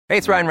Hey,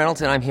 it's Ryan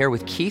Reynolds, and I'm here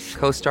with Keith,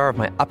 co-star of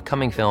my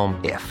upcoming film,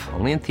 If,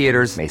 only in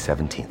theaters May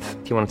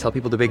 17th. Do you want to tell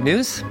people the big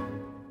news?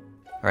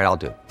 All right, I'll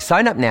do it.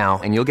 Sign up now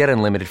and you'll get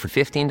unlimited for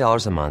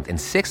 $15 a month and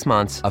 6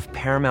 months of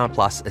Paramount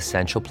Plus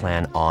Essential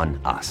Plan on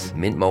us.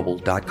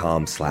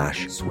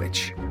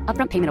 MintMobile.com/switch.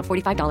 Upfront payment of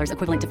 $45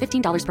 equivalent to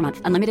 $15 per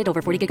month. Unlimited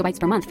over 40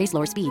 gigabytes per month. Face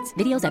lower speeds.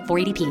 Videos at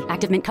 480p.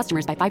 Active Mint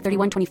customers by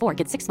 531.24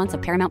 get 6 months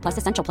of Paramount Plus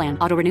Essential Plan.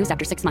 Auto renews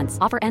after 6 months.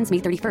 Offer ends May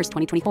 31st,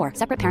 2024.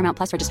 Separate Paramount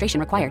Plus registration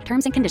required.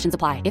 Terms and conditions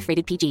apply if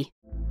rated PG.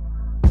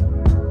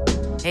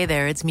 Hey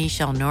there, it's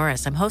Michelle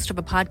Norris. I'm host of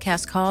a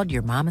podcast called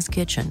Your Mama's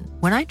Kitchen.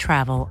 When I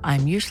travel,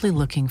 I'm usually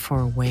looking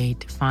for a way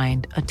to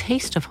find a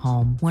taste of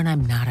home when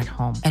I'm not at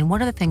home. And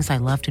one of the things I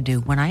love to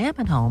do when I am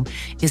at home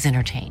is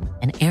entertain.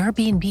 And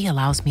Airbnb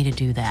allows me to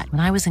do that.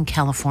 When I was in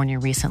California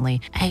recently,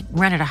 I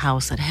rented a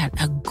house that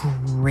had a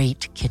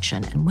great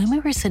kitchen. And when we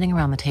were sitting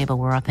around the table,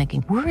 we were all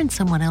thinking, we're in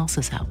someone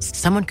else's house.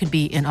 Someone could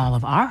be in all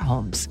of our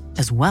homes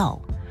as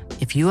well.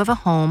 If you have a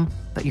home,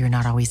 but you're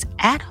not always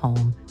at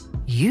home,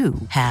 you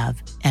have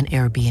an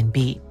Airbnb.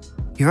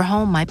 Your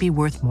home might be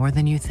worth more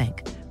than you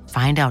think.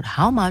 Find out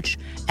how much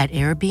at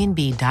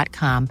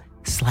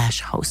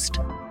airbnb.com/host.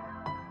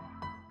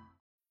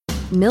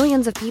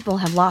 Millions of people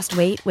have lost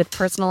weight with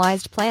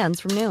personalized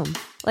plans from Noom.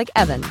 Like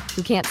Evan,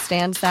 who can't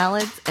stand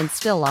salads and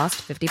still lost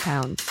 50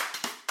 pounds.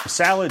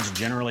 Salads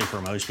generally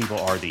for most people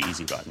are the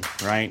easy button,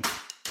 right?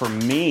 For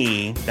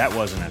me, that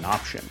wasn't an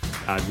option.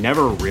 I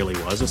never really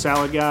was a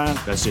salad guy.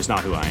 That's just not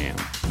who I am.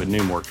 But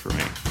Noom worked for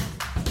me.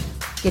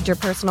 Get your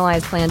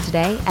personalized plan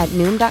today at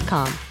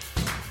Noom.com.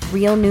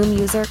 Real Noom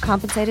user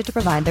compensated to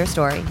provide their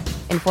story.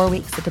 In 4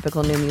 weeks, the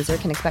typical Noom user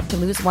can expect to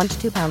lose 1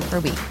 to 2 pounds per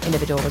week.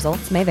 Individual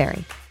results may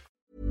vary.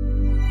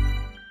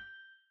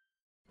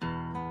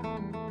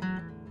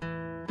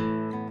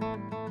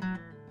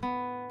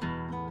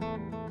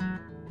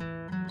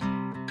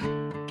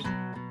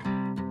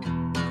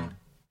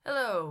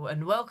 Hello,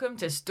 and welcome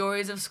to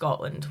Stories of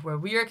Scotland, where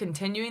we are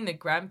continuing the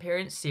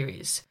Grandparents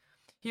series.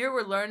 Here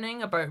we're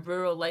learning about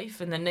rural life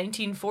in the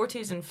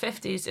 1940s and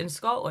 50s in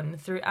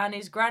Scotland through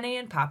Annie's granny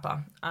and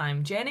papa.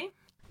 I'm Jenny.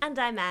 And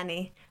I'm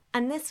Annie.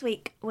 And this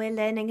week we're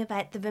learning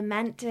about the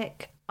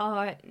romantic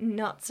or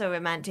not so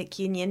romantic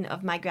union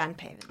of my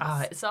grandparents.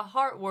 It's a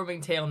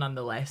heartwarming tale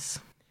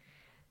nonetheless.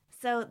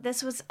 So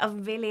this was a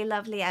really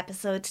lovely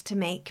episode to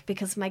make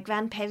because my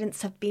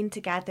grandparents have been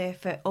together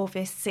for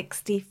over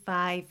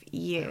 65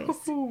 years.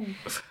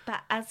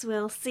 But as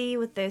we'll see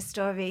with their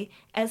story,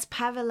 it's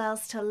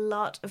parallels to a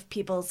lot of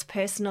people's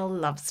personal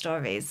love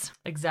stories.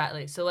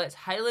 Exactly. So let's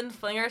Highland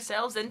fling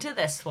ourselves into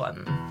this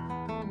one.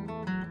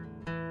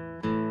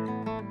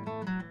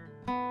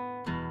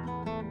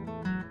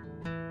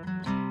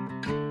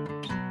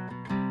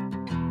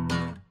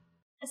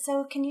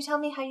 So can you tell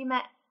me how you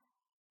met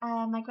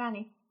my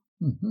granny?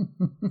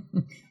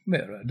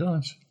 Met her at a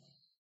dance.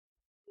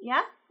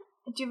 Yeah?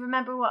 Do you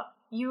remember what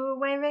you were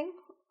wearing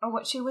or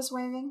what she was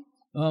wearing?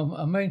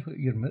 I mind what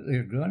your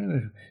granny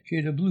was. She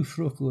had a blue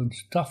frock on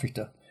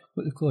taffeta.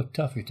 What they call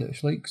taffeta.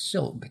 It's like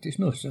silk, but it's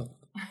no silk.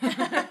 But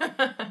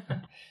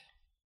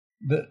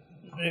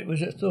it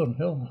was at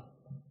Thornhill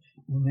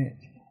we met.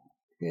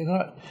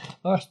 Yeah,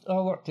 I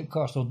worked at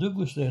Castle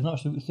Douglas then.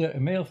 That's about 30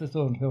 miles from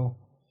Thornhill.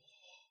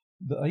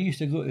 But I used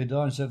to go to the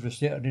dance every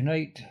Saturday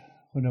night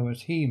when I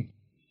was home.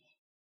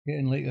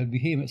 Getting like I'd be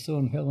home at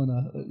Thornhill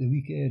at the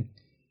weekend,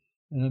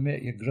 and I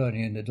met your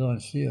granny in the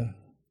dance there,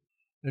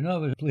 and I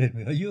was playing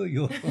with a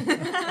yo-yo,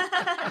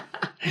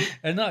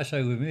 and that's how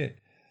we met.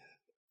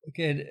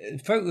 Okay,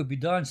 folk would be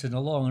dancing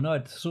along, and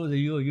I'd throw the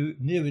yo-yo,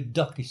 and they would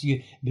duck, you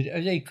see, but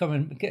as I come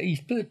in, you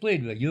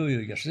played with a yo-yo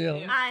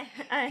yourself. Aye.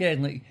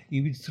 Ken, like,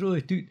 you would throw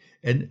it out,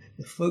 and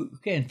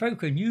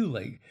folk I knew,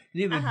 like,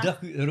 they would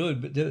duck out the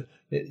road, but the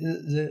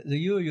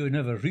yo-yo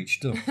never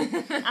reached them.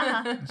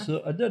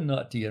 So I done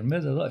that to your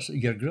mother, that's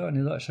your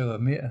granny, that's how I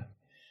met her.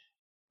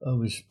 I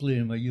was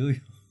playing my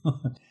yo-yo.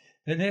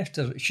 And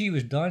after she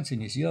was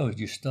dancing, you see, I was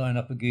just standing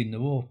up against the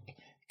wall,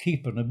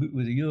 keeping about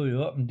with the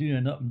yo-yo, up and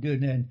down,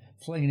 then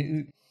flinging it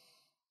out.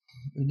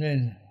 And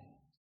then,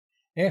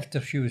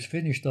 after she was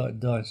finished that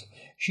dance,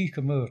 she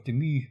come over to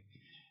me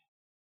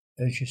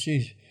and she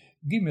says,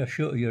 "Give me a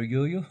shot of your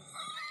yo-yo."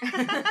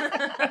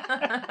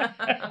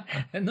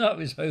 And that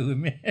was how we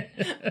met.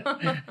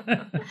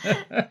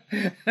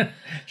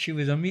 She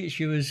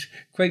was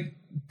quite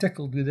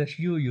tickled with this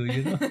yo-yo,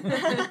 you know.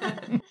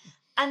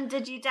 And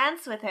did you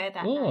dance with her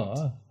that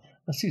night?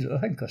 I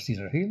think I seen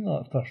her home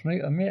that first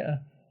night I met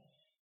her.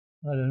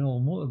 I had an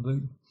old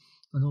motorbike,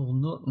 an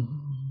old nothing.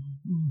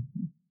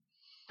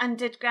 And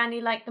did Granny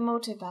like the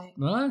motorbike?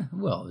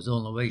 Well, it was the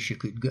only way she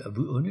could get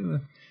about anyway.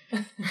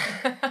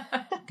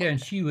 Again,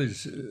 she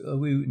was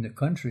away out in the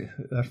country.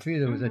 Her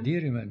father was a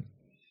dairyman,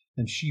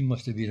 and she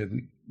must have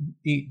been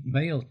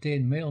about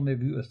 10 mile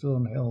maybe out of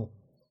Thornhill.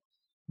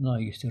 And I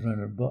used to run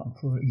her bottom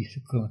for it. I used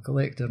to come and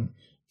collect her and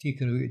take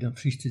her out and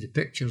freeze to the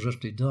pictures or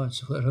to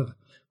dance, whatever,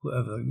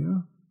 you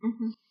know.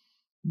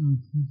 It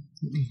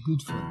was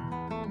good fun.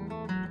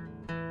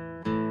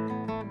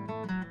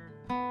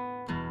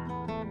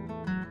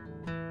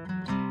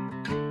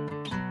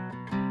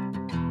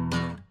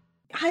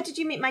 how did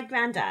you meet my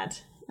granddad?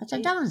 At a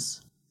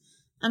dance.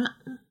 And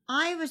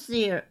I was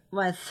there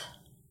with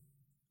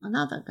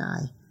another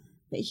guy,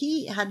 but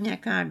he hadn't a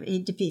car, but he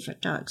had to pay for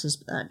taxes,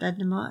 but that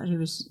didn't matter. He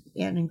was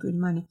earning good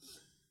money.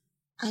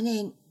 And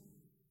then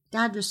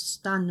Dad was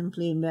standing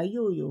playing with a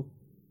yo-yo.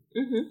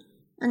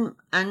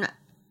 And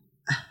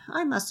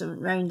I must have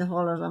went round the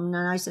hall or something,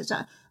 and I said,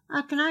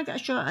 can I get a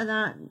shot of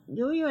that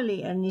yo-yo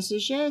later? And he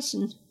says, yes.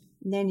 And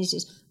then he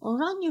says, I'll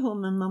run you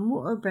home on my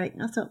motorbike.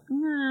 And I thought,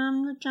 no,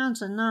 I'm not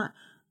chancing that.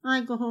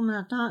 I go home in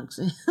a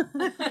taxi.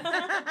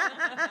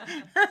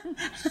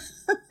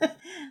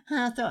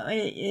 I thought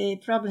he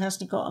probably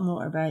hasn't got a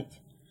motorbike.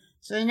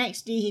 So the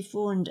next day he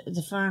phoned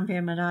the farm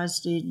where my dad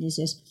stayed, and he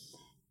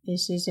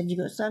says, have you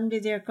got somebody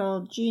there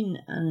called Jean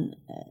and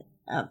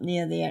up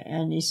near there?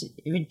 And he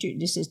took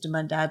this to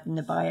my dad and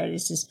the buyer. He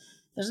says,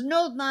 there's an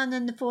old man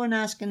on the phone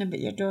asking about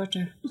your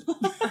daughter.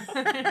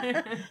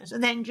 So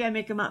then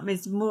Jimmy came up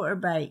with his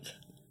motorbike,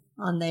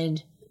 and then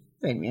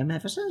went with him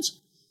ever since.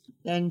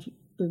 Then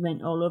we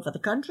went all over the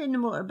country in the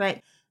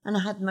motorbike, and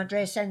I had my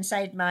dress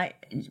inside my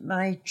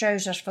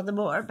trousers for the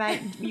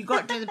motorbike. You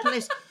got to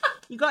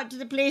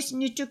the place,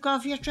 and you took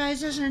off your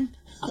trousers and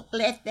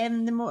left them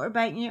in the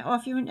motorbike, and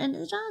off you went into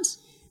the dance.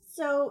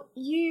 So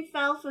you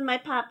fell for my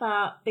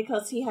papa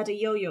because he had a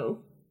yo-yo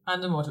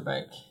and a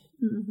motorbike.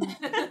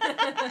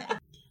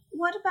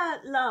 What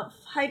about love?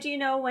 How do you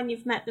know when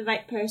you've met the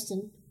right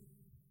person?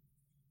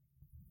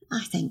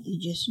 I think you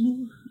just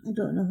know. I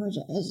don't know what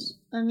it is.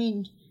 I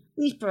mean,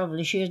 we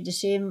probably shared the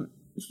same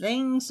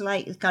things,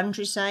 like the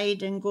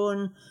countryside and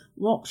going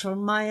walks for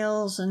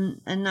miles and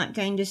that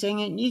kind of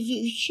thing. And if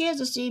you share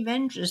the same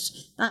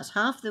interests, that's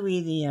half the way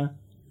there.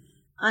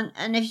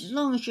 And as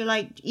long as you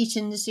like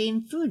eating the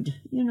same food,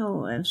 you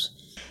know.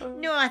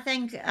 No, I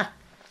think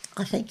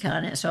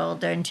Anne, it's all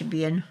down to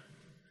being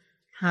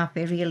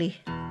happy, really.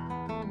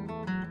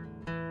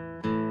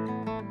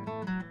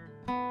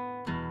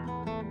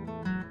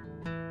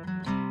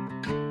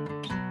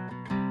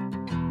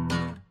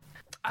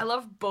 I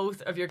love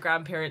both of your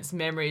grandparents'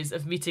 memories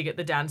of meeting at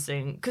the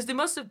dancing, because they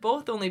must have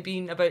both only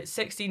been about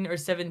 16 or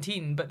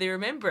 17, but they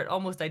remember it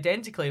almost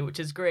identically, which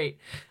is great.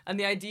 And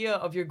the idea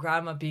of your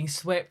grandma being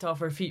swept off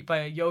her feet by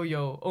a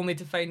yo-yo, only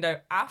to find out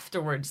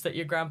afterwards that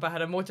your grandpa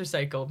had a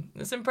motorcycle.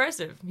 It's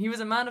impressive. He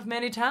was a man of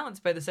many talents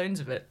by the sounds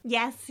of it.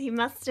 Yes, he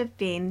must have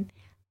been.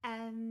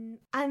 And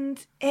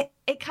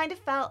it kind of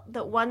felt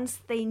that once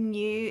they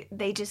knew,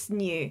 they just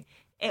knew.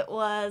 It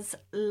was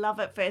love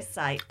at first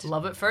sight.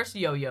 Love at first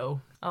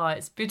yo-yo. Oh,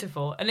 it's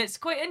beautiful. And it's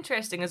quite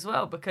interesting as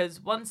well,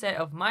 because one set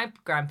of my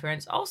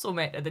grandparents also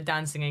met at the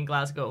dancing in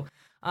Glasgow.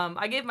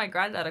 I gave my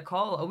granddad a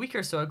call a week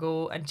or so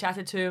ago and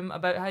chatted to him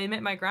about how he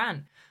met my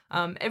gran.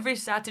 Every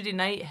Saturday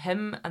night,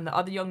 him and the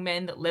other young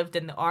men that lived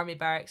in the army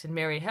barracks in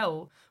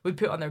Maryhill would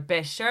put on their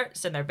best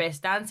shirts and their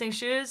best dancing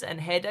shoes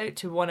and head out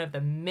to one of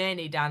the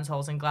many dance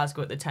halls in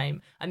Glasgow at the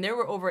time. And there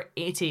were over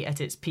 80 at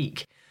its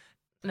peak.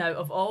 Now,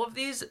 of all of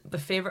these, the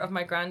favourite of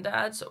my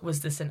granddad's was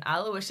the St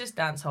Aloysius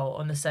dance hall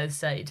on the south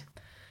side.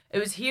 It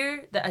was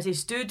here that as he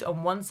stood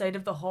on one side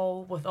of the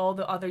hall with all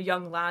the other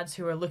young lads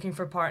who were looking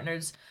for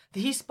partners, that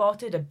he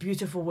spotted a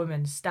beautiful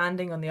woman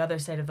standing on the other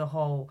side of the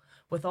hall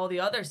with all the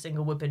other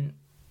single women...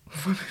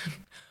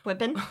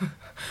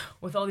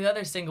 with all the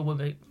other single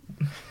women...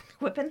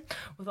 with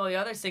all the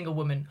other single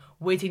women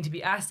waiting to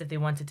be asked if they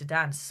wanted to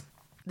dance.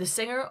 The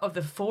singer of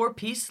the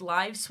 4-piece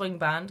live swing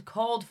band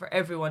called for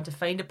everyone to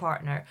find a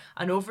partner,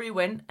 and over he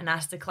went and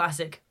asked the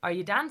classic, "Are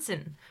you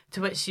dancing?"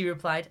 To which she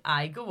replied,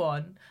 "Aye, go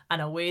on," and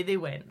away they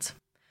went.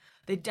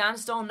 They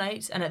danced all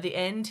night, and at the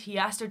end he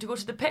asked her to go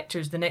to the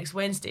pictures the next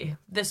Wednesday.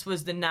 This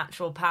was the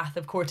natural path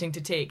of courting to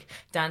take,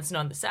 dancing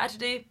on the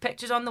Saturday,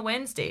 pictures on the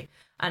Wednesday.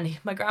 And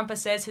my grandpa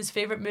says his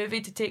favourite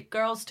movie to take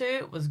girls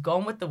to was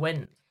Gone with the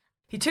Wind.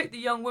 He took the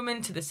young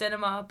woman to the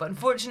cinema, but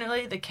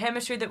unfortunately the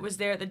chemistry that was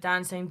there at the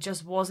dancing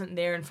just wasn't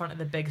there in front of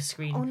the big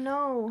screen. Oh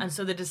no. And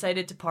so they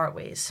decided to part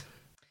ways.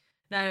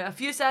 Now, a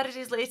few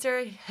Saturdays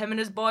later, him and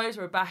his boys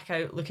were back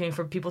out looking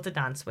for people to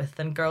dance with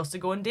and girls to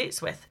go on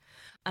dates with.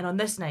 And on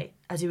this night,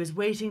 as he was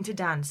waiting to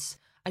dance,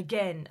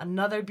 again,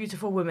 another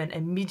beautiful woman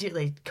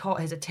immediately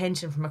caught his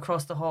attention from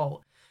across the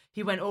hall.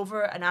 He went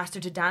over and asked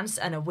her to dance,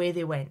 and away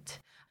they went.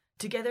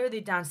 Together they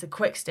danced the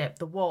quick-step,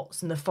 the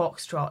waltz and the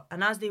foxtrot,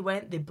 and as they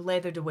went they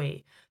blethered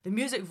away. The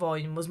music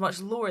volume was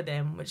much lower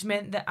then, which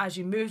meant that as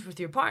you moved with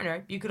your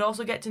partner, you could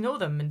also get to know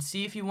them and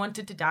see if you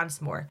wanted to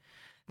dance more.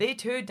 They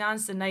too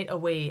danced the night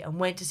away and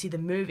went to see the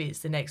movies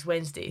the next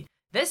Wednesday.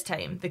 This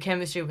time, the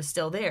chemistry was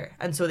still there,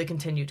 and so they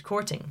continued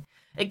courting.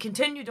 It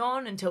continued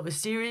on until it was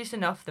serious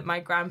enough that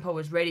my grandpa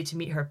was ready to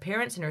meet her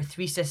parents and her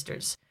 3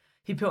 sisters.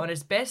 He put on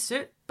his best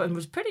suit, but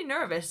was pretty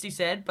nervous, he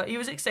said, but he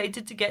was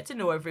excited to get to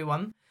know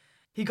everyone.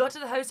 He got to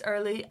the house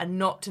early and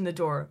knocked on the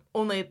door,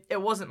 only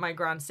it wasn't my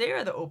Grand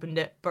Sarah that opened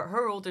it, but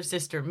her older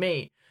sister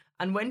May.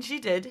 And when she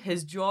did,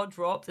 his jaw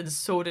dropped and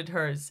so did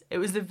hers. It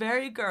was the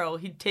very girl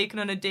he'd taken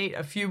on a date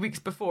a few weeks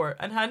before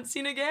and hadn't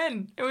seen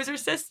again. It was her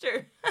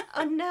sister.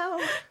 Oh no.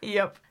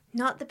 Yep.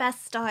 Not the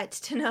best start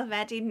to an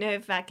already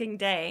nerve-wracking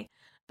day.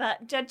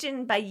 But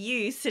judging by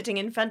you sitting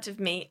in front of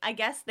me, I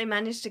guess they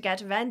managed to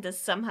get around this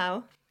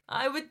somehow.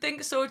 I would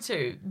think so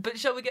too. But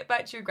shall we get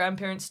back to your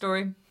grandparents'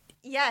 story?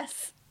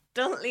 Yes.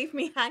 Don't leave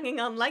me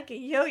hanging on like a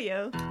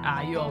yo-yo.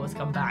 Ah, you always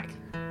come back.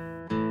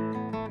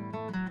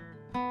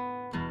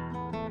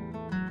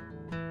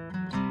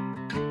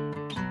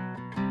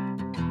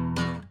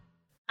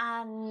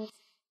 And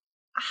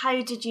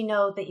how did you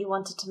know that you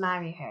wanted to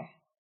marry her?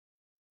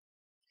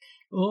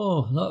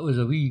 Oh, that was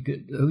a wee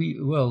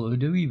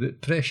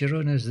bit pressure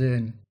on us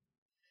then.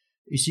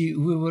 You see,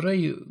 we were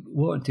right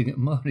wanting to get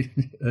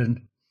married,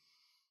 and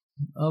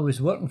I was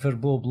working for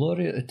Bob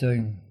Laurie at the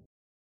time,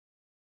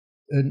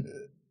 and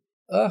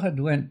I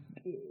had went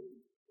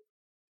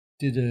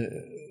to the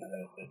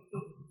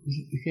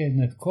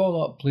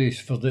call-up place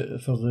for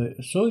the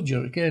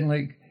soldier. Again,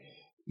 like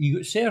you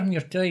got serving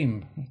your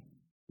time,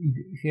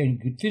 you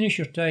could finish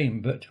your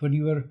time, but when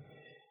you're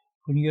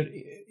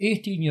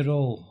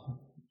 18-year-old.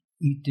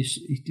 You to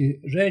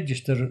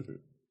register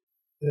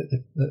at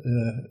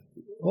the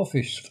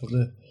office for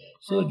the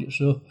soldier.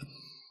 So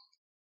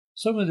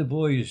some of the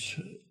boys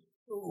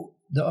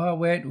that I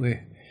went with,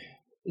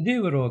 they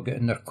were all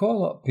getting their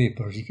call-up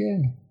papers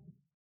again.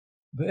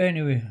 But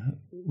anyway,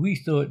 we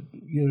thought,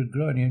 your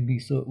granny and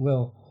me thought,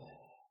 well,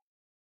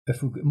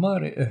 if we got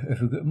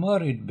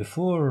married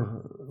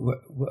before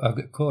I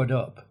got called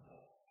up,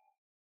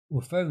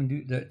 we found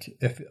out that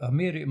if a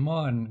married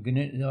man going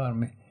into the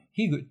army,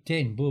 he got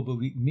 10 bob a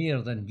week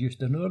more than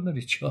just an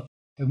ordinary job.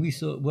 And we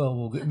thought, well,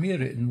 we'll get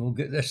married and we'll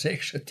get this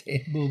extra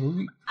 10 bob a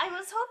week. I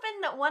was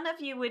hoping that one of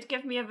you would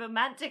give me a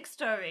romantic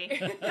story,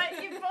 but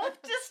you both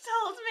just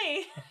told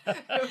me.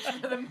 It was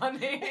for the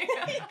money.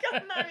 You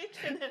got married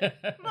for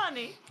the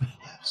money.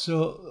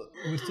 So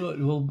we thought,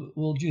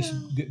 we'll just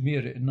get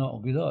married and that'll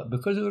be that,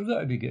 because we were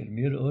going to be getting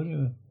married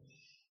anyway.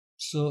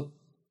 So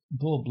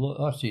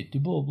I said to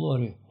Bob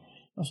Laurie,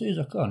 I says,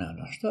 I can't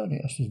understand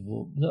it. I says,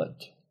 Bob, that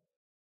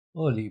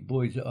all the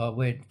boys that I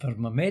went for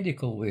my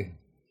medical way,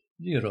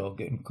 they're all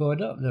getting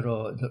caught up. They're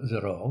all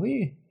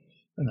away.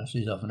 And I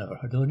says, I've never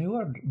had any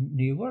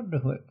word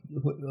of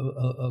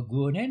what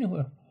going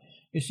anywhere.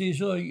 He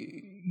says, oh,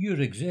 you're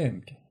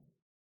exempt.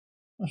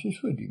 I says,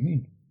 what do you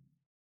mean?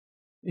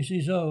 He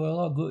says, oh, well,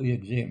 I'll go to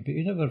exempt. But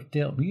he never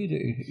tell me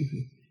that.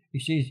 He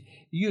says,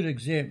 you're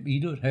exempt,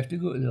 you don't have to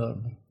go to the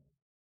army.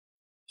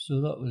 So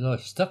that was, I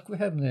stuck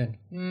with him then.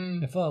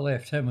 If I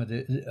left him,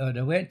 I'd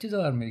have went to the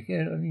army, you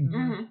know what I mean?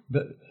 Mm-hmm.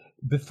 But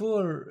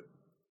before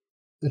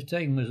the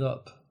time was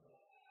up,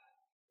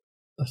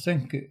 I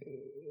think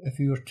if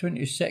you were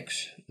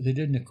 26, they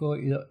didn't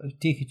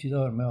take you to the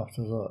army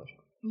after that.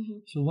 Mm-hmm.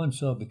 So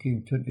once I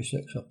became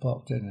 26, I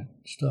parked in and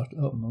started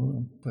up my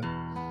own.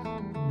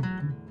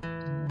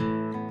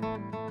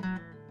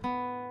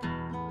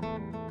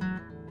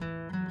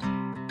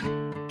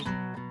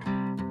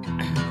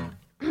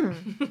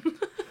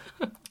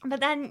 But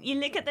then you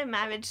look at their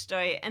marriage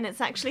story and it's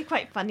actually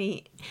quite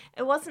funny.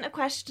 It wasn't a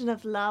question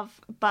of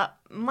love, but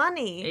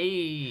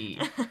money. Hey.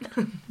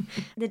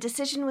 The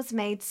decision was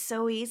made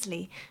so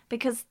easily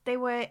because they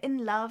were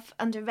in love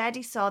and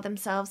already saw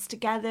themselves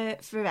together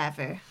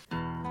forever.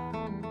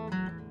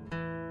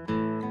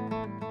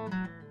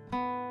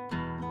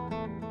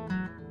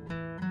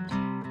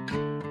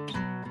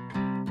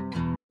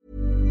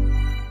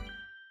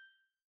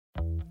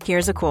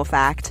 Here's a cool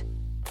fact.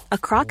 A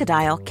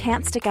crocodile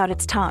can't stick out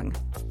its tongue.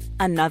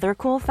 Another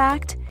cool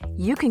fact,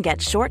 you can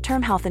get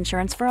short-term health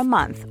insurance for a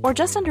month or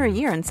just under a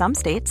year in some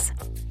states.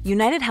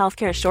 United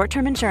Healthcare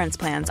short-term insurance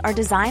plans are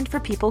designed for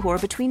people who are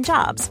between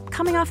jobs,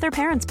 coming off their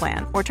parents'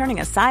 plan, or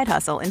turning a side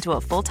hustle into a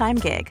full-time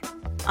gig.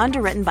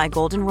 Underwritten by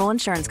Golden Rule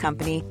Insurance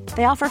Company,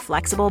 they offer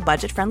flexible,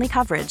 budget-friendly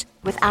coverage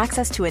with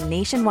access to a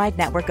nationwide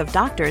network of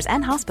doctors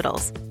and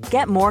hospitals.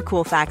 Get more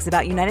cool facts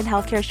about United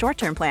Healthcare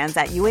short-term plans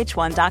at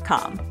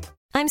uh1.com.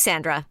 I'm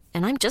Sandra,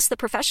 and I'm just the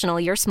professional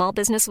your small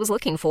business was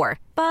looking for.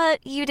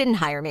 But you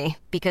didn't hire me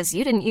because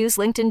you didn't use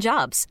LinkedIn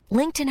Jobs.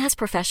 LinkedIn has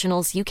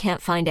professionals you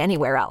can't find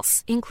anywhere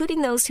else,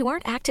 including those who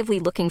aren't actively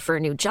looking for a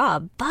new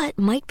job, but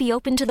might be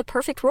open to the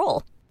perfect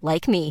role,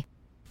 like me.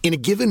 In a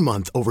given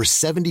month, over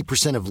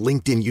 70% of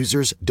LinkedIn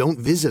users don't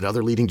visit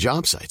other leading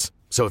job sites.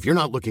 So if you're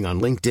not looking on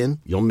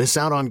LinkedIn, you'll miss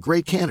out on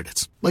great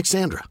candidates, like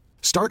Sandra.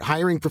 Start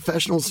hiring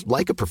professionals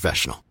like a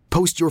professional.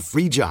 Post your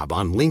free job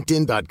on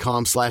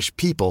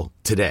linkedin.com/people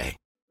today.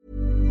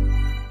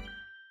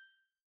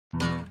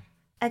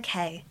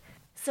 Okay,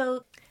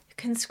 so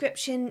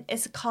conscription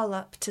is a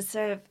call-up to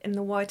serve in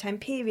the wartime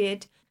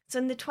period. So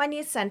in the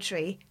 20th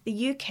century,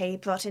 the UK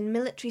brought in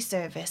military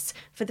service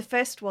for the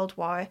First World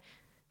War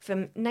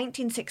from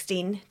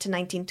 1916 to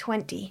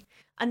 1920.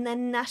 And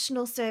then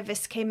national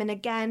service came in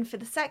again for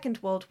the Second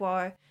World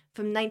War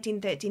from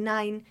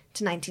 1939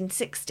 to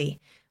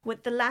 1960,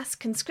 with the last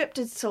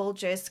conscripted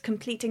soldiers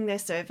completing their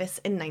service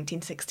in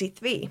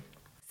 1963.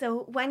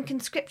 So when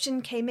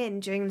conscription came in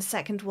during the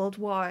Second World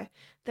War,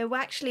 there were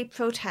actually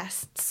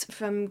protests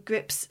from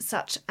groups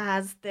such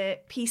as the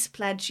Peace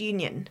Pledge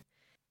Union.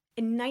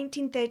 In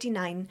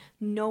 1939,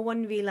 no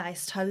one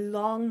realised how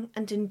long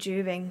and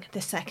enduring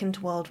the Second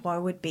World War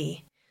would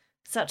be.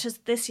 such as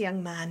this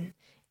young man,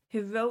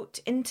 who wrote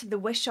into the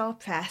Wishaw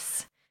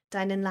Press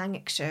down in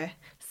Lanarkshire,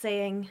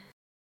 saying,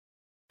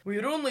 "We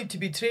are only to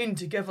be trained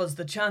to give us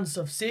the chance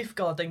of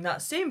safeguarding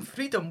that same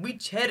freedom we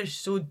cherish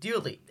so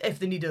dearly, if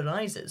the need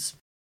arises.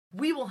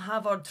 We will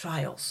have our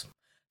trials.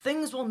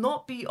 Things will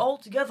not be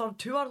altogether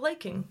to our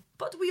liking,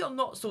 but we are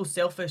not so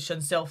selfish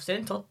and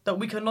self-centred that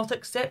we cannot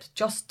accept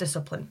just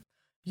discipline.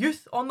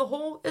 Youth, on the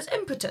whole, is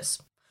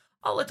impetus.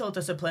 A little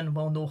discipline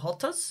will no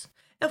hurt us.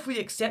 If we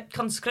accept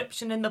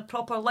conscription in the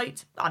proper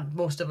light, and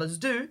most of us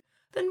do,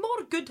 then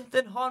more good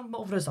than harm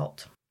will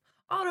result.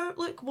 Our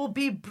outlook will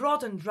be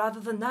broadened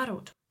rather than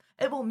narrowed.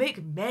 It will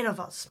make men of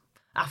us.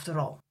 After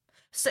all,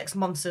 6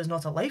 months is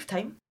not a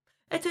lifetime.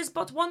 It is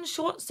but one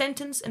short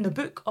sentence in the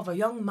book of a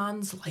young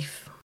man's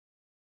life."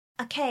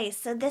 Okay,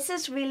 so this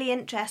is really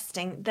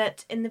interesting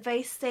that in the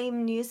very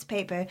same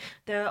newspaper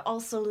there are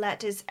also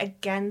letters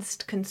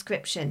against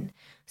conscription.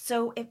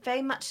 So it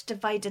very much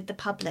divided the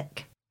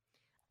public.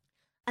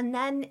 And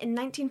then in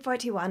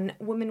 1941,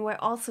 women were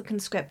also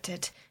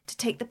conscripted to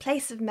take the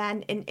place of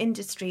men in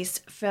industries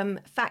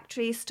from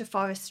factories to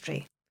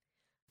forestry.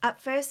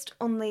 At first,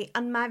 only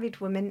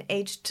unmarried women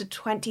aged to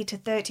 20 to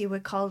 30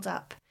 were called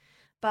up,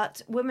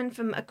 but women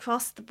from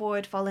across the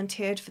board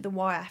volunteered for the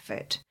war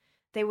effort.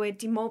 They were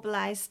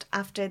demobilised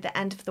after the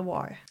end of the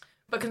war.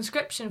 But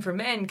conscription for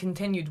men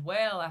continued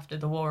well after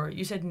the war.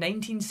 You said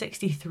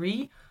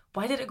 1963?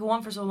 Why did it go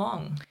on for so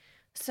long?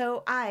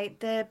 So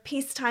the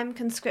peacetime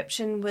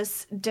conscription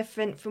was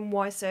different from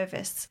war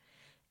service.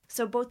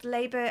 So both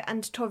Labour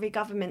and Tory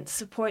governments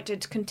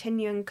supported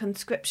continuing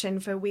conscription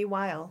for a wee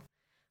while.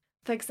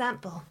 For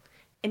example,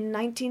 in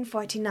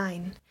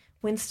 1949,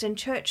 Winston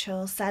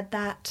Churchill said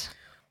that,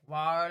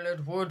 "While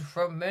it would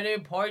from many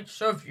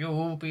points of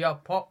view be a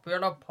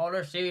popular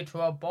policy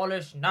to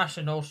abolish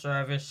national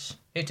service,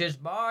 it is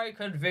my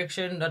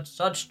conviction that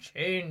such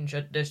change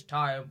at this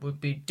time would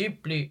be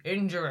deeply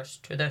injurious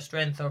to the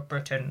strength of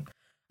Britain,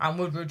 and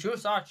would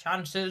reduce our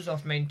chances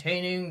of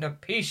maintaining the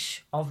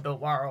peace of the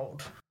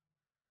world."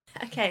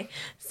 Okay,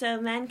 so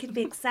men could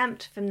be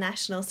exempt from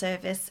national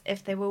service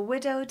if they were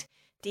widowed,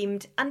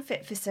 deemed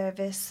unfit for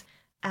service,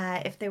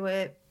 if they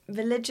were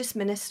religious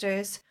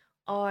ministers,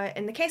 or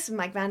in the case of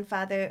my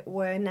grandfather,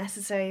 were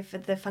necessary for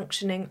the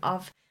functioning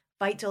of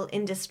vital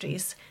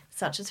industries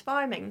such as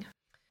farming.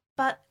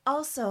 But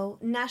also,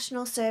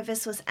 national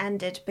service was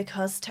ended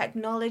because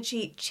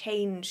technology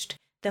changed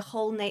the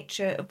whole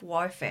nature of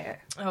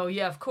warfare. Oh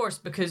yeah, of course,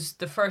 because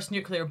the first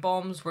nuclear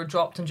bombs were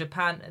dropped in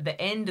Japan at the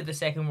end of the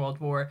Second World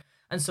War,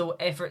 and so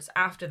efforts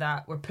after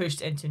that were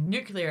pushed into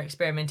nuclear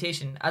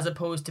experimentation as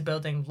opposed to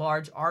building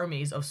large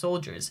armies of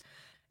soldiers.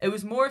 It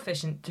was more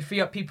efficient to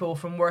free up people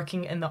from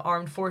working in the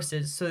armed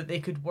forces so that they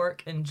could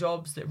work in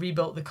jobs that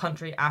rebuilt the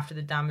country after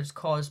the damage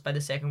caused by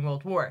the Second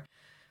World War.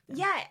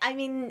 Yeah, I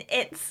mean,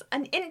 it's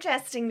an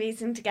interesting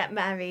reason to get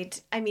married.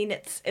 I mean,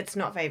 it's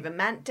not very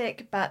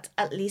romantic, but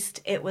at least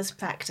it was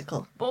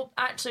practical. Well,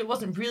 actually, it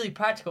wasn't really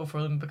practical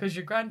for them because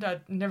your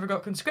granddad never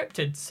got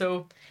conscripted,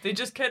 so they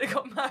just kind of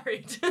got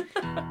married.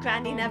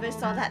 Granny never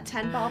saw that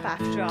 10 bob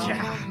after all.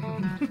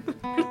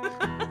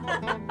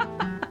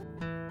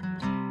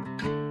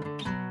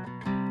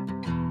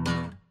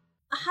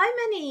 How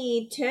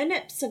many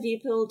turnips have you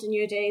pulled in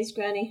your days,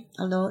 Granny?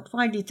 A lot.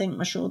 Why do you think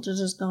my shoulders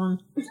is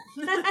gone?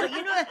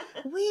 But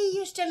we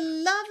used to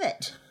love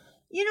it.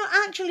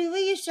 Actually,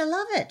 we used to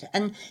love it.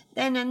 And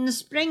then in the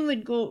spring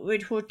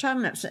we'd hoe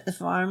turnips at the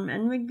farm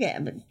and we'd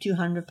get about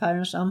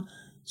 £200 or something.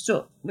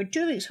 So with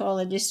 2 weeks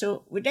holiday,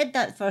 so we did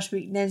that first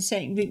week, and then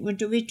second week we went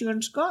to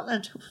in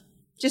Scotland.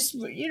 Just,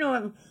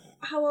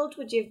 How old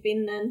would you have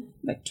been then?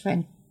 About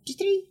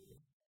 23.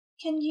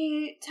 Can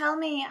you tell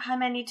me how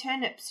many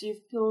turnips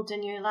you've pulled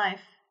in your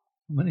life?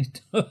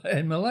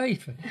 In my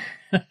life?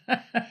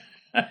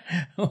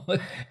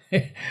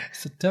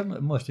 So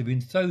turnip must have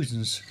been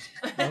thousands.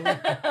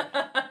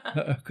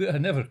 I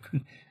never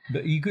could.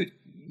 But he got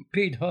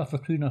paid half a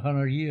croon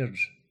 100 years.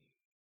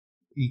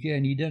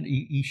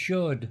 He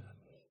showed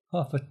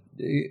half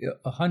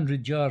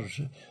 100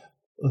 jars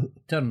of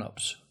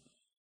turnips.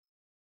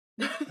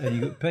 And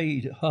he got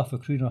paid half a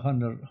croon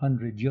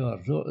 100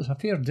 yards. So it's a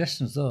fair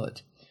distance,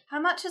 that. How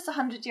much is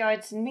 100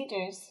 yards in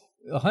metres?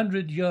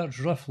 100 yards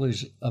roughly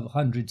is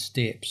 100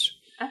 steps.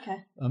 Okay.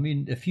 I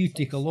mean, if you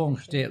take a long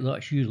step,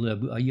 that's usually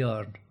about a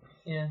yard.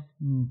 Yeah.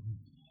 Mm-hmm.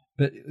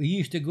 But he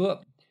used to go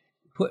up,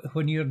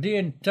 when you're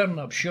doing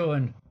turnip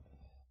showing,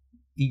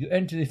 you go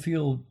into the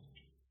field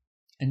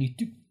and you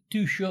took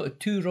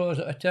two rows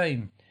at a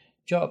time.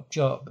 Chop,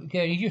 chop.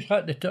 Again, you just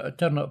had to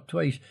turn up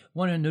twice,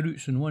 one in the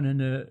roots and one in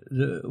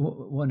the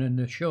one in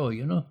the shaw,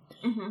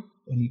 Mm-hmm.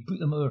 And he put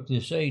them over to the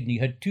side, and he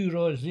had 2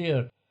 rows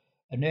there.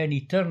 And then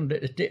he turned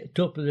at the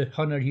top of the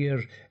 100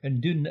 years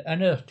and doing the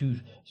inner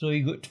 2. So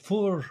he got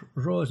 4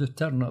 rows of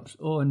turnips.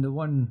 And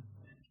the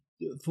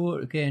 4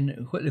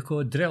 again, what they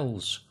call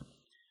drills.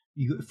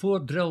 You got 4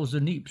 drills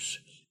and neeps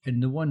in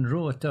the 1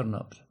 row of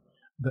turnips.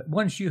 But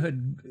once you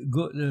had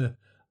got the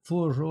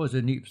 4 rows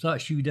of neeps,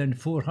 that's you done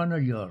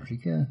 400 yards,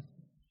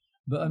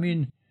 But I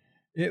mean,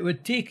 it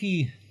would take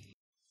you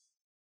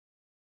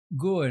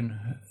going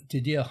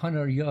to do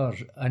 100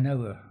 yards an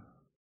hour.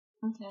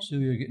 Okay. So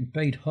you're getting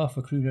paid half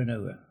a croon an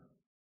hour.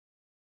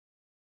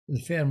 The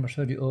farmers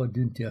had it all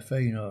done to a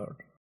fine art.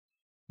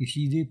 You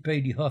see, they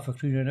paid you half a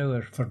croon an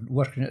hour for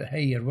working at the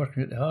hay or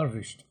working at the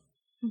harvest.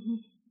 Mm-hmm.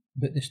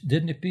 But they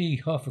didn't pay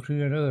half a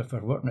croon an hour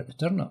for working at the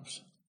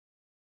turnips.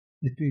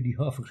 They paid you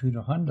half a croon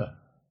a hander.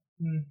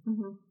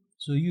 Mm-hmm.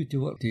 So you had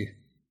to work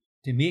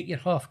to make your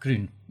half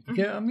croon. You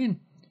get what I mean?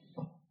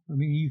 I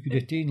mean, you could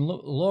attain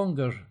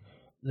longer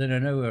than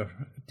an hour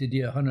to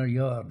do 100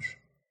 yards.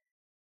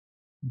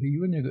 But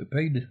you wouldn't have got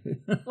paid.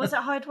 Was it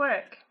hard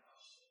work?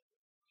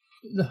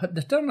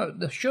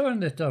 The showing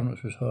the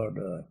turnips was hard.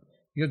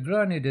 Your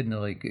granny didn't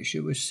like it. She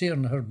was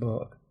searing her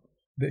back.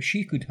 But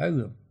she could hoe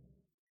them.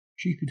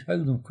 She could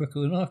hoe them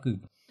quicker than I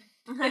could.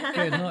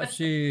 That's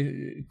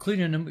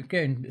cleaning them,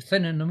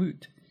 thinning them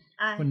out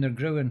when they're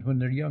growing, when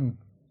they're young.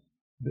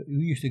 But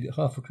we used to get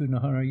half a croon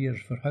 100 years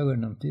for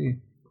hoeing them too.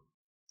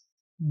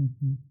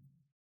 Mm-hmm.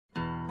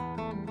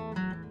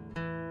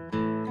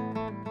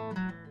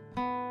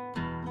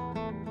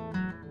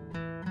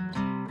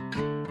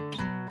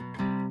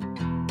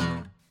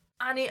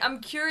 Annie, I'm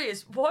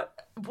curious, what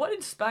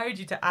inspired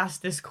you to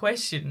ask this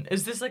question?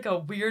 Is this like a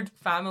weird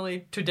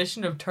family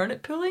tradition of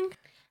turnip pulling?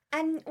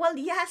 Well,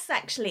 yes,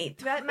 actually.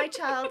 Throughout my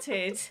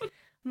childhood,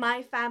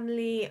 my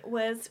family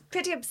was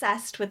pretty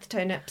obsessed with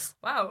turnips.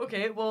 Wow,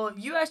 okay. Well,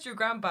 you asked your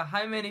grandpa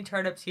how many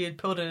turnips he had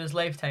pulled in his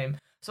lifetime.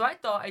 So I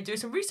thought I'd do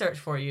some research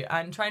for you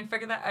and try and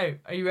figure that out.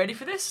 Are you ready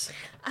for this?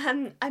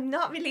 I'm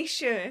not really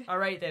sure. All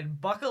right then,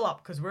 buckle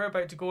up because we're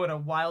about to go on a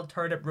wild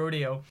turnip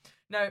rodeo.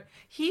 Now,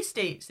 he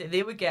states that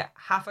they would get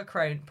half a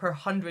crown per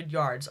 100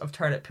 yards of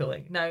turnip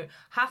pulling. Now,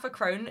 half a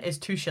crown is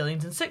 2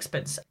 shillings and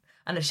 6pence,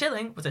 and a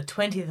shilling was a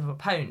 20th of a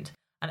pound.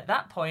 And at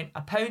that point,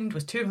 a pound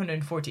was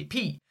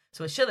 240p.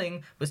 So a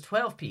shilling was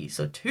 12p.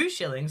 So 2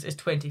 shillings is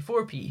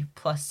 24p,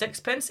 plus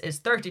 6pence is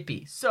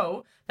 30p.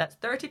 So that's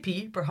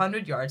 30p per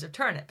 100 yards of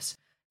turnips.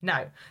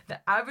 Now,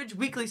 the average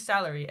weekly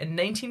salary in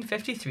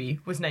 1953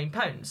 was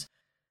 £9.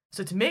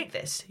 So to make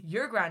this,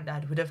 your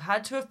granddad would have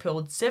had to have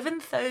pulled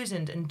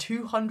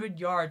 7,200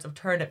 yards of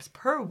turnips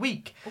per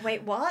week.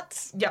 Wait,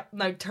 what? Yep,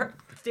 now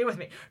stay with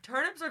me.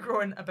 Turnips are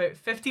growing about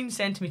 15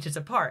 centimetres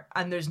apart,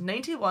 and there's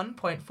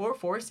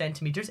 91.44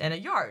 centimetres in a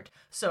yard.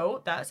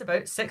 So that's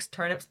about 6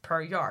 turnips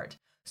per yard.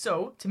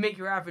 So, to make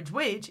your average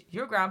wage,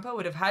 your grandpa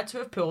would have had to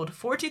have pulled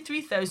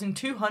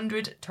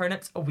 43,200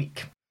 turnips a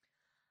week.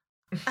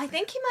 I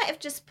think he might have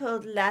just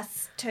pulled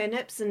less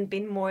turnips and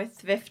been more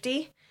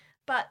thrifty,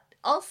 but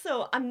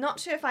also, I'm not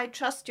sure if I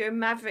trust your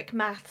maverick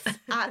maths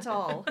at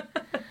all.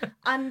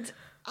 And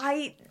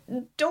I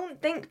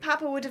don't think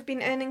Papa would have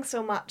been earning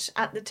so much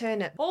at the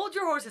turnip. Hold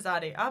your horses,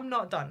 Addy. I'm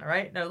not done,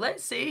 alright? Now,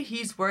 let's say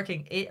he's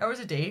working 8 hours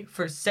a day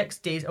for 6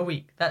 days a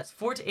week. That's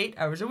 4 to 8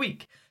 hours a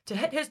week. To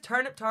hit his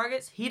turnip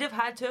targets, he'd have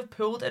had to have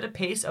pulled at a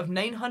pace of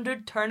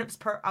 900 turnips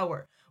per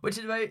hour, which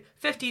is about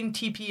 15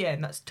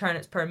 TPN, that's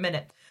turnips per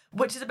minute,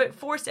 which is about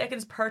 4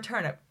 seconds per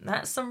turnip.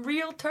 That's some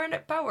real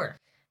turnip power.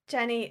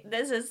 Jenny,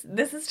 this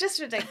is just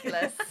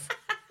ridiculous.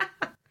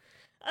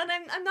 And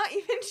I'm not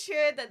even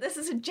sure that this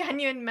is a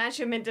genuine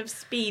measurement of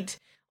speed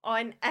or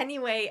in any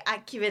way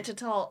accurate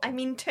at all. I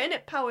mean,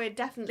 turnip power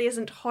definitely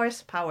isn't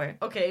horsepower.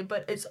 Okay,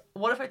 but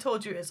what if I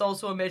told you it's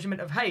also a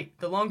measurement of height?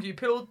 The longer you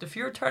pulled, the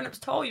fewer turnips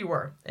tall you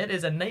were. It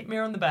is a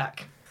nightmare on the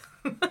back.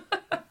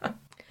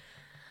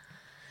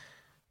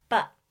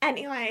 But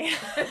anyway,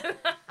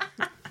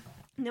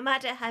 no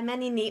matter how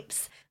many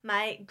neeps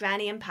my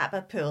granny and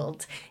papa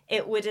pulled,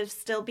 it would have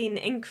still been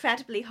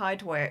incredibly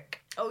hard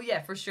work. Oh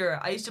yeah, for sure.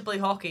 I used to play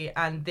hockey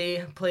and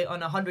they play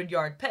on a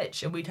 100-yard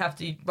pitch and we'd have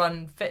to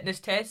run fitness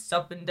tests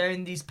up and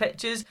down these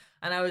pitches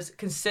and I was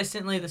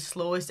consistently the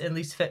slowest and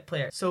least fit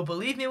player. So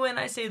believe me when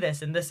I say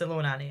this, and this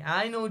alone, Annie,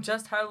 I know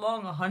just how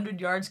long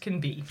 100 yards can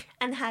be.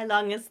 And how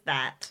long is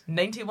that?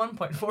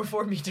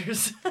 91.44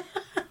 meters.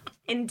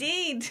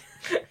 Indeed.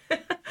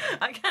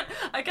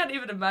 I can't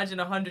even imagine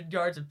 100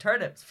 yards of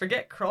turnips.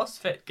 Forget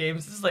CrossFit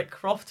games. This is like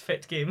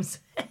CroftFit games.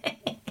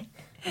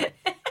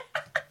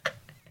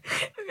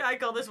 I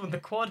call this one the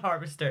quad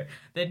harvester,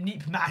 the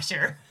neep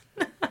masher.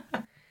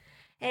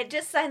 It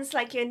just sounds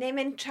like you're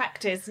naming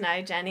tractors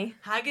now, Jenny.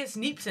 Haggis,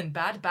 neeps, and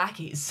bad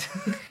backies.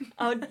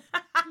 Oh,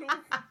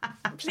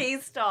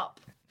 please stop.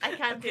 I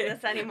can't do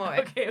this anymore.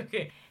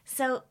 Okay.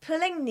 So,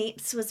 pulling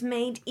neeps was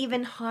made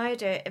even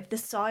harder if the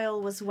soil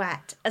was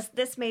wet, as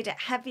this made it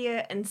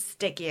heavier and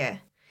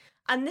stickier.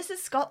 And this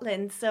is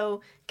Scotland,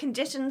 so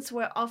conditions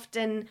were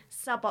often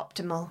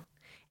suboptimal.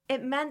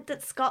 It meant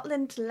that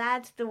Scotland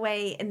led the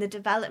way in the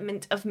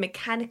development of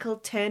mechanical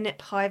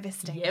turnip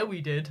harvesting. Yeah,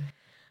 we did.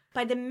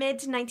 By the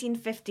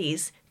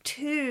mid-1950s,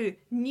 2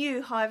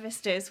 new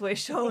harvesters were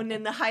shown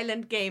in the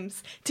Highland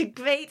Games to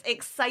great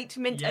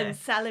excitement and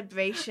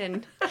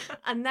celebration.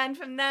 And then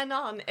from then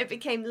on, it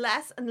became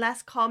less and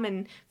less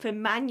common for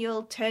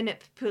manual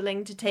turnip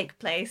pulling to take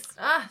place.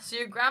 Ah, so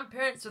your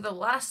grandparents were the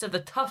last of the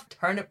tough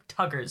turnip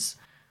tuggers.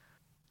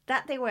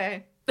 That they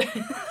were.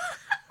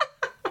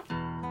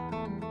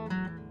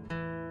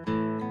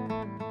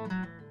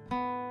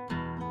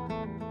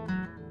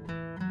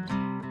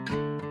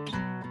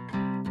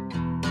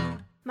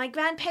 My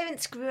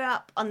grandparents grew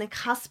up on the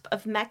cusp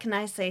of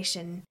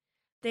mechanisation.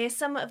 They are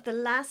some of the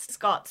last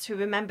Scots who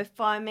remember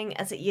farming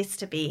as it used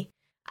to be,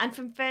 and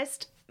from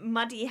first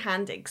muddy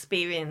hand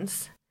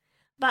experience.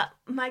 But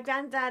my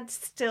granddad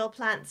still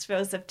plants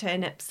rows of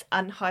turnips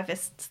and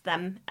harvests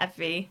them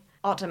every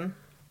autumn.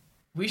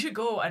 We should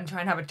go and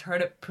try and have a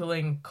turnip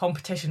pulling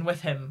competition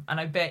with him, and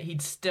I bet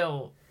he'd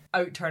still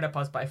out-turnip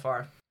us by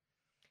far.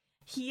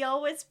 He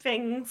always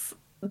brings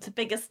the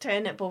biggest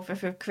turnip over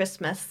for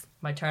Christmas.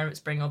 My turnips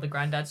bring all the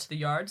granddads to the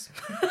yards.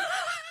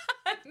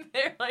 And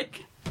they're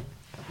like,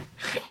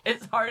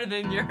 it's harder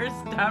than yours.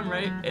 Damn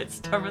right, it's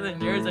tougher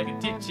than yours. I can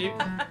teach you.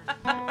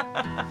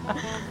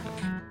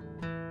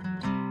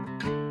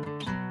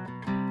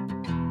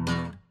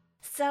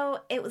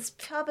 So it was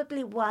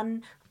probably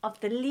one of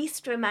the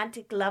least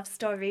romantic love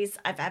stories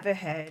I've ever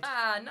heard.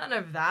 None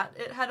of that.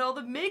 It had all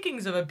the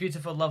makings of a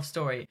beautiful love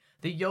story.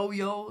 The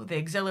yo-yo, the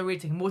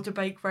exhilarating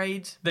motorbike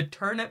rides, the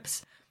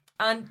turnips,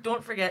 and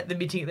don't forget the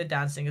meeting at the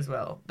dancing as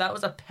well. That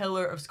was a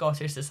pillar of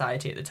Scottish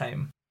society at the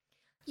time.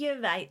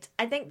 You're right.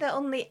 I think the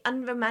only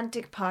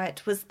unromantic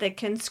part was the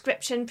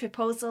conscription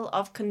proposal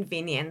of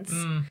convenience.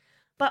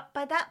 But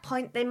by that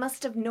point, they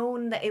must have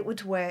known that it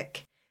would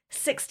work.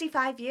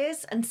 65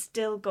 years and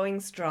still going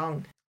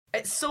strong.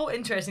 It's so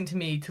interesting to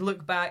me to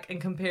look back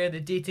and compare the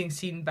dating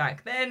scene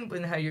back then,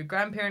 when how your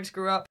grandparents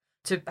grew up,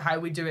 to how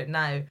we do it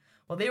now.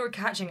 While they were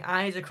catching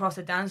eyes across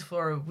the dance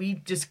floor, we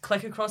just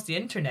click across the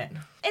internet.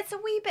 It's a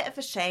wee bit of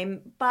a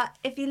shame, but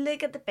if you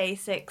look at the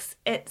basics,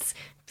 it's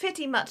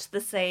pretty much the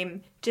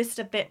same, just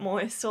a bit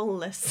more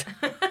soulless.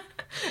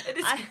 It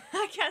is...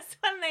 I guess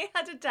when they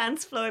had a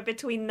dance floor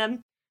between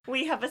them,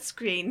 we have a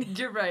screen.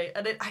 You're right,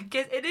 and I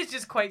guess it is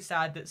just quite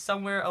sad that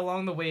somewhere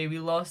along the way we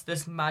lost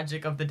this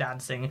magic of the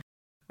dancing.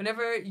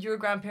 Whenever your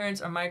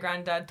grandparents or my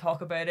granddad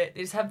talk about it,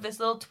 they just have this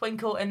little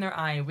twinkle in their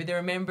eye where they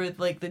remember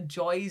like the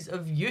joys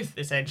of youth,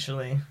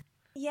 essentially.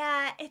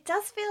 Yeah, it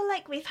does feel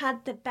like we've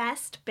had the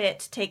best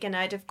bit taken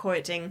out of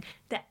courting,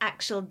 the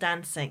actual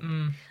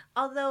dancing.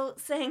 Although,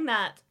 saying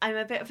that, I'm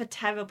a bit of a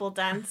terrible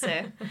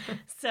dancer,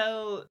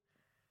 so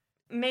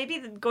maybe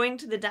going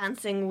to the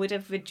dancing would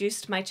have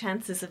reduced my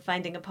chances of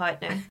finding a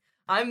partner.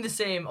 I'm the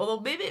same,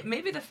 although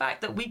maybe the fact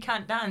that we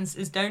can't dance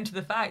is down to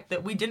the fact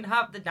that we didn't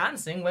have the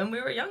dancing when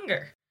we were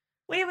younger.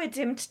 We were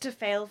doomed to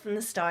fail from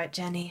the start,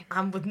 Jenny.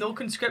 And with no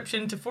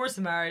conscription to force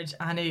a marriage,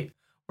 Annie,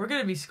 we're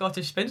going to be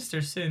Scottish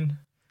spinsters soon.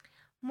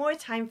 More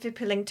time for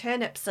pulling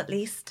turnips, at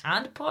least.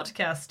 And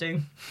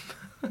podcasting.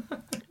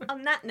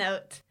 On that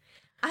note,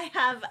 I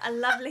have a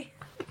lovely...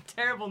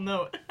 Terrible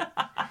note.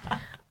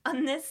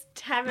 On this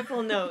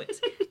terrible note,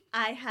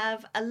 I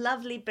have a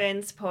lovely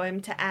Burns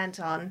poem to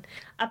add on.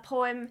 A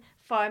poem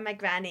for my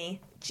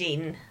granny,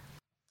 Jean.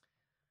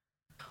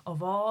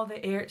 Of all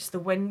the airts the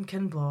wind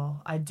can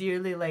blaw, I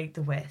dearly like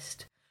the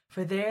west.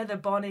 For there the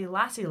bonny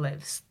lassie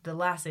lives, the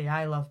lassie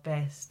I love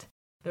best.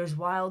 There's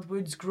wild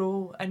woods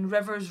grow, and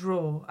rivers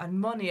row,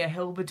 and mony a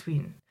hill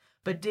between.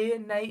 But day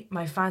and night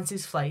my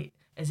fancy's flight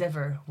is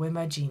ever wi'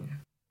 my Jean.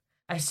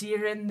 I see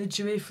her in the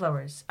dewy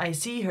flowers, I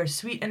see her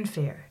sweet and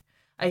fair.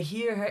 I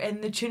hear her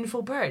in the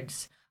tuneful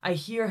birds, I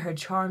hear her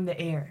charm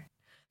the air.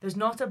 There's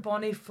not a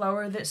bonny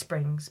flower that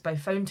springs by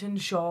fountain,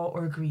 shaw,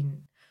 or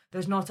green.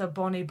 There's not a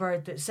bonny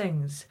bird that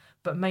sings,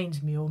 but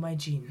minds me o' my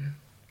Jean.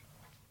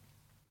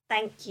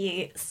 Thank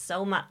you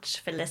so much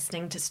for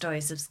listening to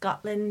Stories of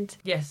Scotland.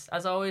 Yes,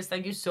 as always,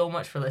 thank you so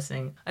much for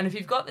listening. And if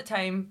you've got the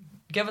time,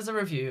 give us a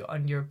review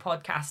on your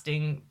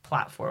podcasting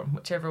platform,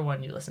 whichever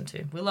one you listen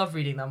to. We love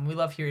reading them. We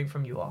love hearing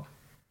from you all.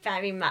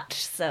 Very much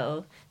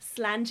so.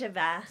 Slàinte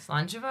mhath.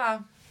 Slàinte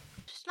mhath.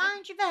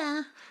 Slàinte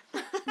mhath.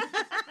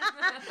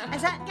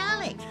 Is that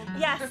Gaelic?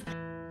 Yes.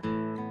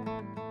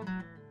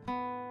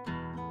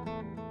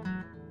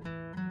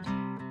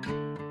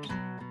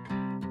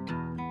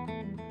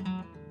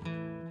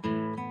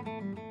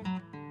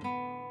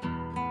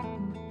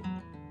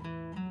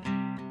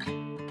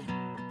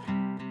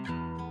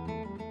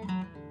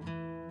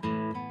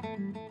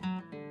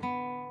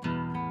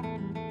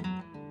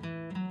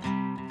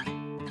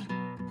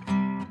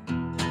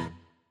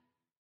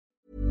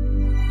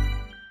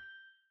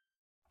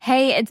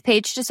 Hey, it's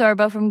Paige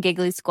DeSorbo from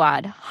Giggly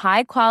Squad.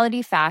 High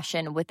quality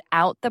fashion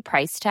without the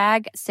price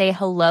tag. Say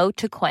hello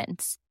to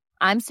Quince.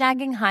 I'm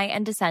snagging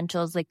high-end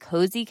essentials like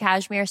cozy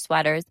cashmere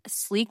sweaters,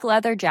 sleek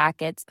leather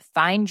jackets,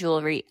 fine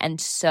jewelry,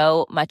 and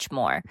so much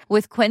more.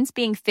 With Quince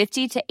being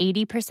 50 to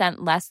 80%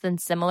 less than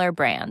similar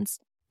brands.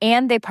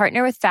 And they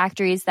partner with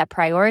factories that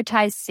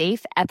prioritize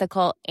safe,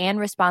 ethical, and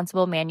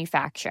responsible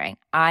manufacturing.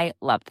 I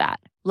love that.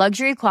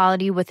 Luxury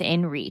quality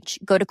within reach.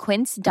 Go to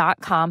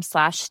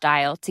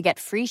quince.com/style to get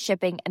free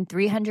shipping and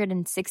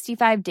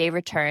 365-day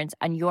returns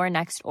on your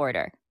next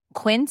order.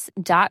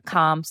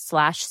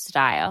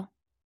 Quince.com/style.